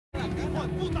I've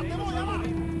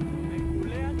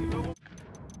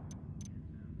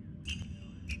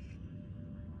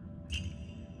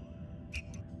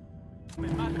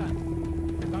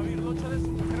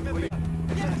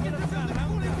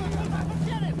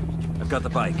got the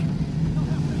bike.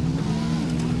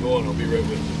 Go on, I'll be right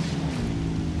with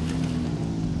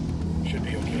you. Should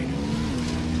be okay now.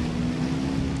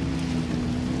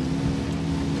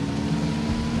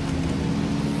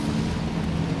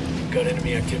 Got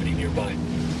enemy activity nearby.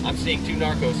 I'm seeing 2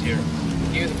 narcos here,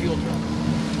 near the fuel truck.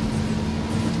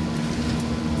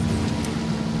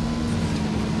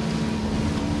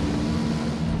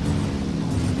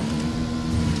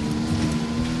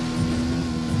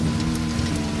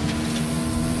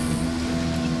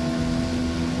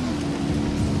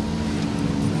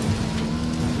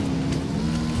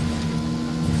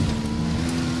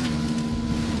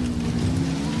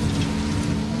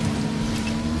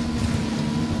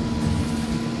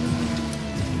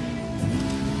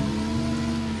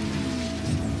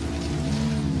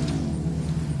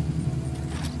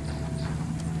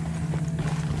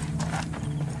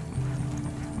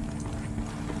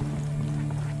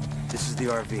 This is the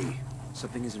RV.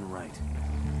 Something isn't right.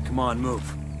 Come on, move.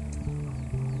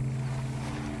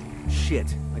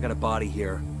 Shit, I got a body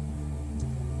here.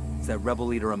 It's that rebel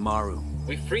leader Amaru.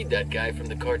 We freed that guy from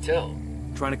the cartel.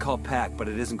 Trying to call Pac, but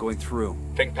it isn't going through.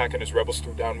 Think Pac and his rebels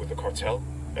threw down with the cartel?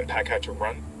 And Pac had to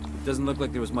run? Doesn't look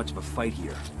like there was much of a fight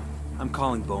here. I'm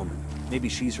calling Bowman. Maybe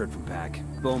she's heard from Pac.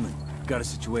 Bowman, got a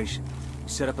situation.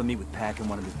 Set up a meet with Pac and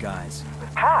one of his guys.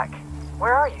 With Pac?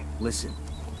 Where are you? Listen.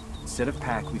 Instead of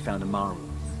Pac, we found Amaru.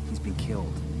 He's been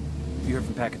killed. Have you heard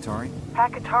from Pac Katari?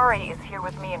 Pac Katari is here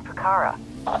with me in Pucara.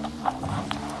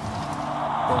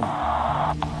 Bowman.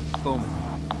 Bowman.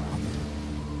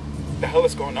 The hell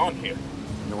is going on here?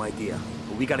 No idea.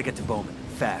 But we gotta get to Bowman.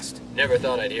 Fast. Never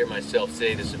thought I'd hear myself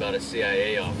say this about a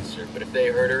CIA officer, but if they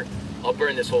hurt her, I'll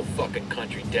burn this whole fucking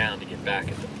country down to get back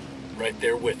at them. Right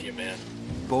there with you, man.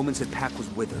 Bowman said Pac was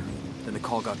with her. Then the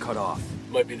call got cut off.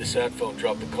 Might be the sat phone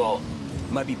dropped the call.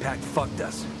 Might be Pac fucked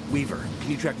us. Weaver,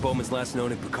 can you track Bowman's last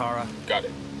known in Pucara? Got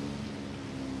it.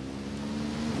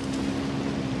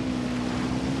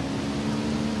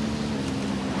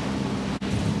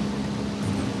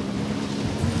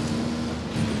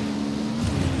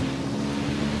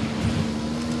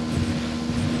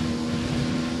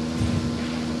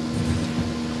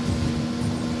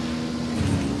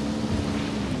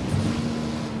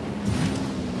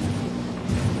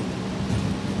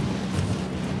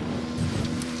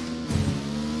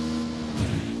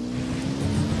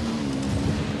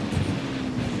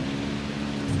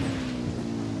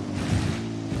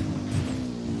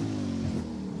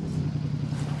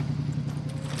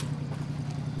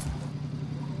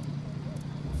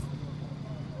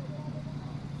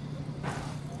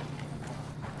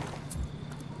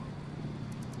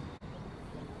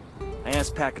 I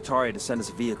asked Pac Katari to send us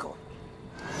a vehicle.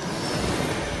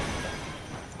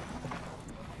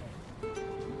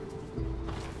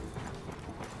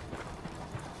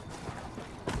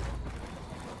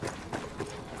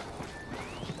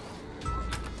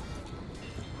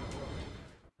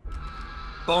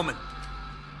 Bowman.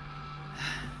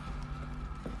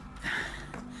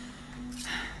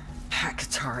 Pac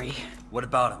Katari. What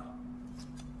about him?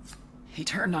 He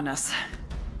turned on us.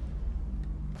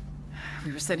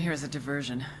 We were sent here as a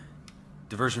diversion.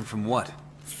 Diversion from what?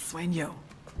 Sueño.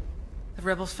 The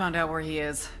rebels found out where he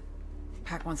is.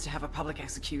 Pac wants to have a public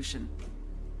execution.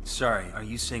 Sorry, are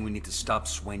you saying we need to stop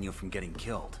Sueño from getting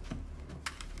killed?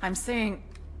 I'm saying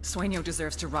Sueño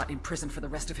deserves to rot in prison for the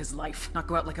rest of his life, not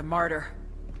go out like a martyr.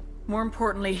 More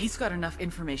importantly, he's got enough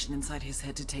information inside his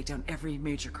head to take down every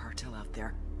major cartel out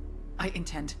there. I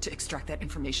intend to extract that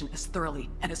information as thoroughly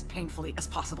and as painfully as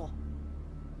possible.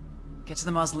 Get to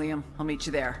the mausoleum. I'll meet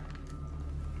you there.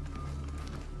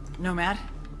 Nomad?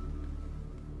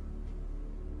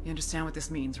 You understand what this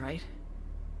means, right?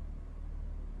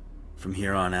 From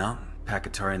here on out,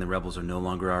 Pac Katari and the rebels are no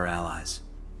longer our allies.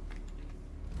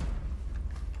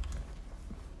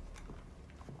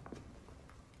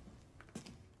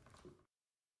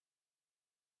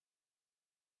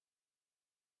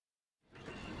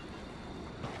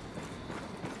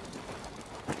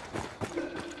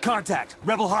 Contact!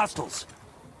 Rebel hostiles!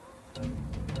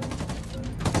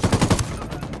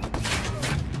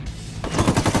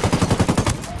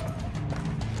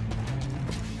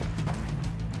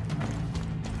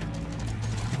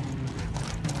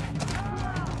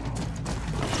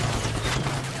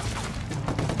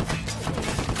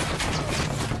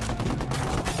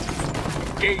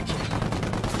 Engage!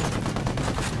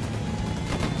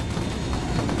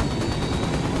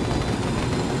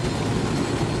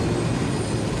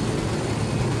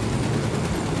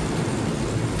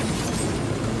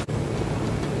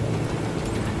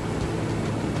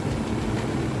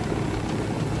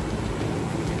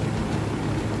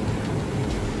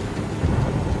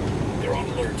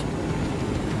 alert.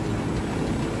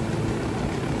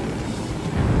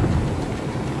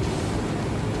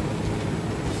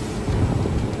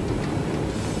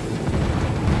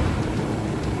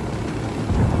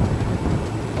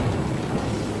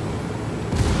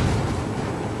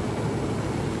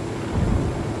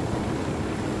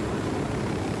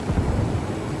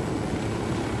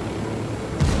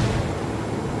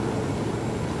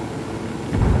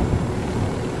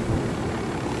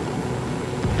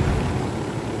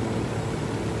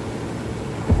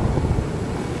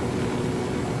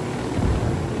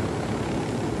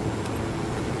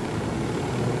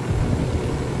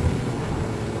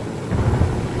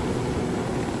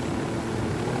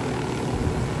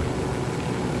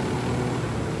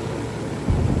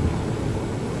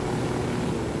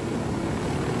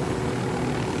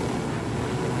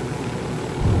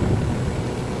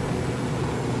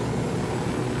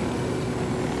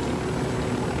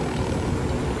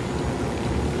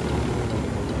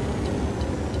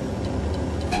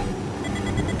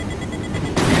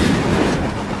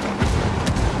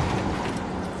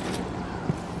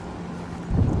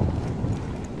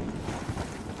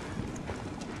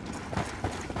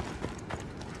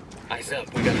 Eyes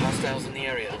up, we got hostiles in the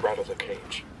area. Rattle the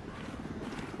cage.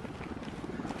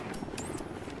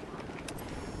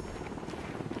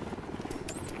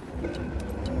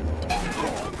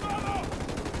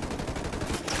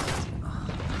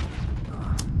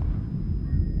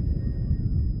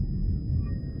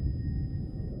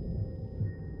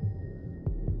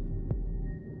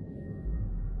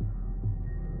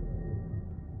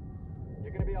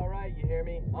 You're gonna be alright, you hear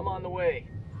me? I'm on the way.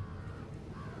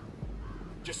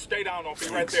 Just stay down, I'll be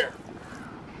right there.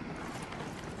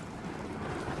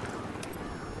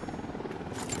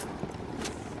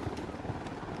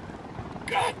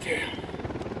 God damn.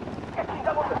 ¿Qué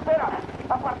chingados esperan?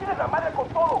 ¡A partir de la madre con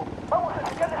todo! ¡Vamos a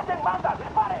enseñarles quién manda!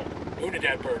 ¡Disparen!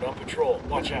 Unidad bird on patrol.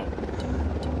 Watch out.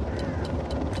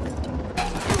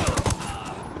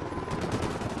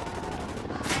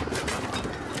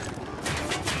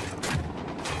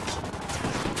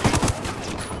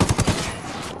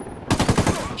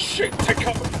 Shit, take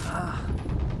cover.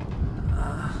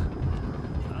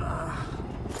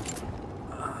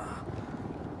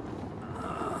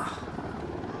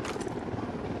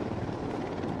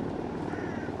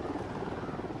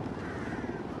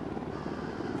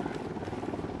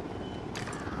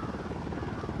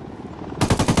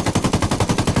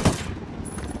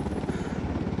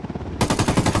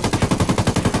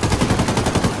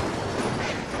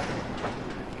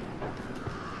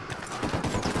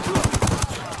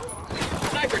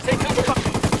 Sniper, take cover!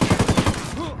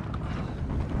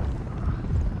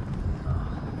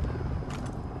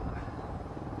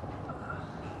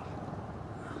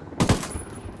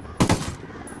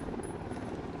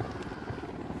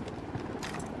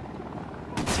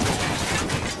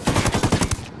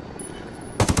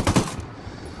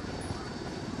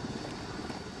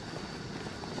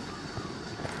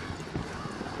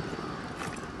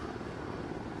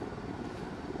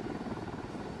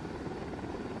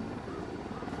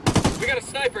 We got a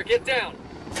sniper, get down!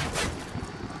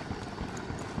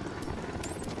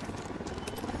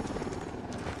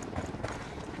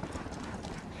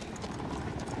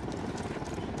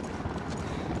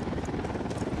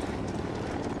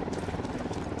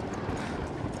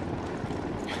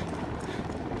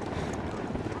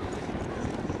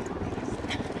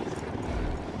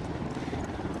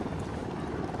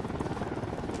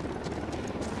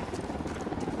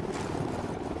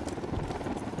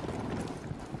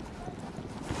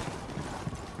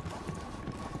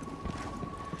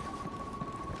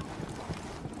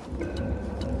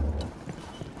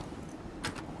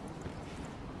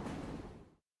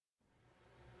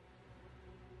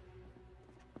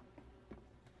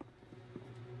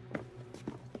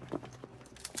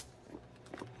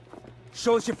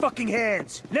 Show us your fucking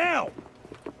hands! Now!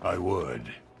 I would.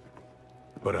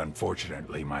 But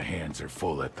unfortunately, my hands are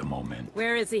full at the moment.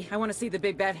 Where is he? I want to see the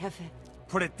big bad Jefe.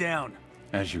 Put it down.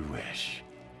 As you wish.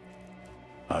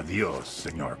 Adios,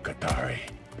 Senor Katari.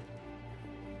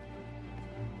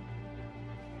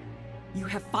 You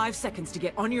have 5 seconds to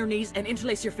get on your knees and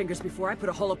interlace your fingers before I put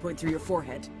a hollow point through your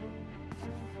forehead.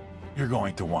 You're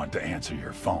going to want to answer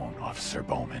your phone, Officer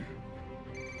Bowman.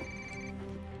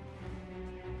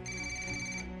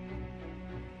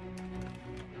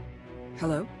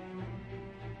 Hello?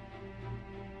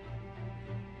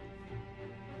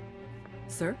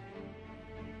 Sir?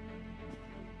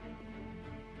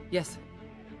 Yes.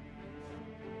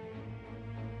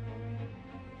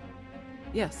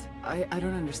 Yes, I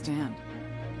don't understand.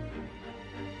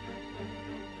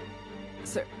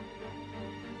 Sir,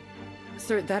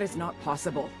 Sir, that is not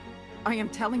possible. I am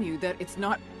telling you that it's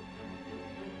not...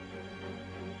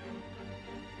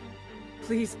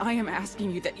 Please, I am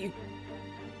asking you that you...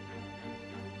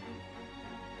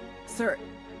 Sir...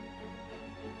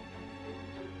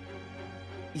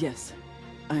 Yes,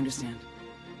 I understand.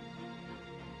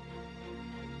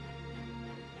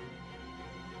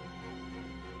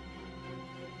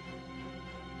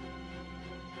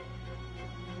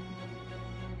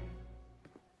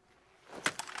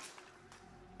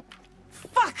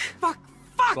 Fuck! Fuck!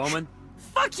 Fuck! Bowman?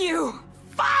 Fuck you!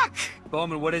 Fuck!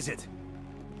 Bowman, what is it?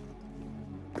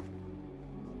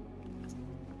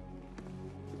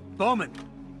 Bowman!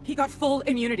 He got full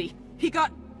immunity.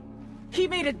 He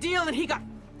made a deal and he got...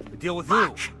 A deal with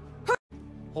Fuck! who?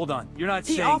 Hold on, you're not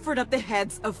He saying... offered up the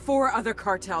heads of 4 other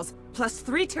cartels, plus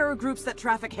 3 terror groups that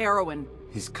traffic heroin.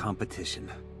 His competition.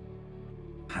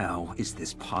 How is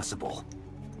this possible?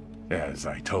 As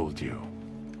I told you,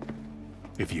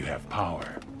 if you have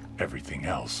power, everything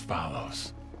else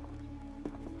follows.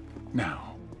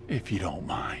 Now, if you don't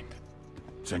mind,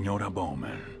 Senora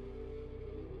Bowman.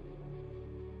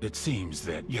 It seems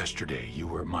that yesterday you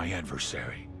were my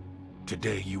adversary.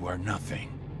 Today you are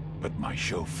nothing but my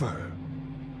chauffeur.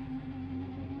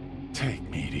 Take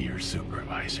me to your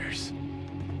supervisors.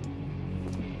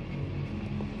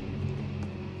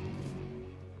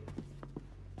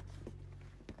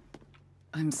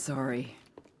 I'm sorry.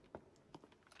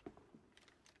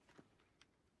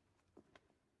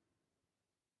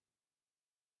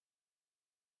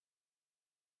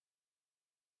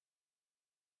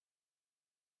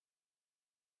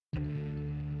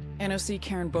 NOC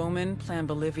Karen Bowman, Plan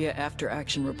Bolivia After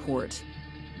Action Report.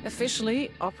 Officially,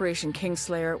 Operation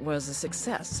Kingslayer was a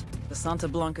success. The Santa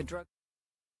Blanca drug...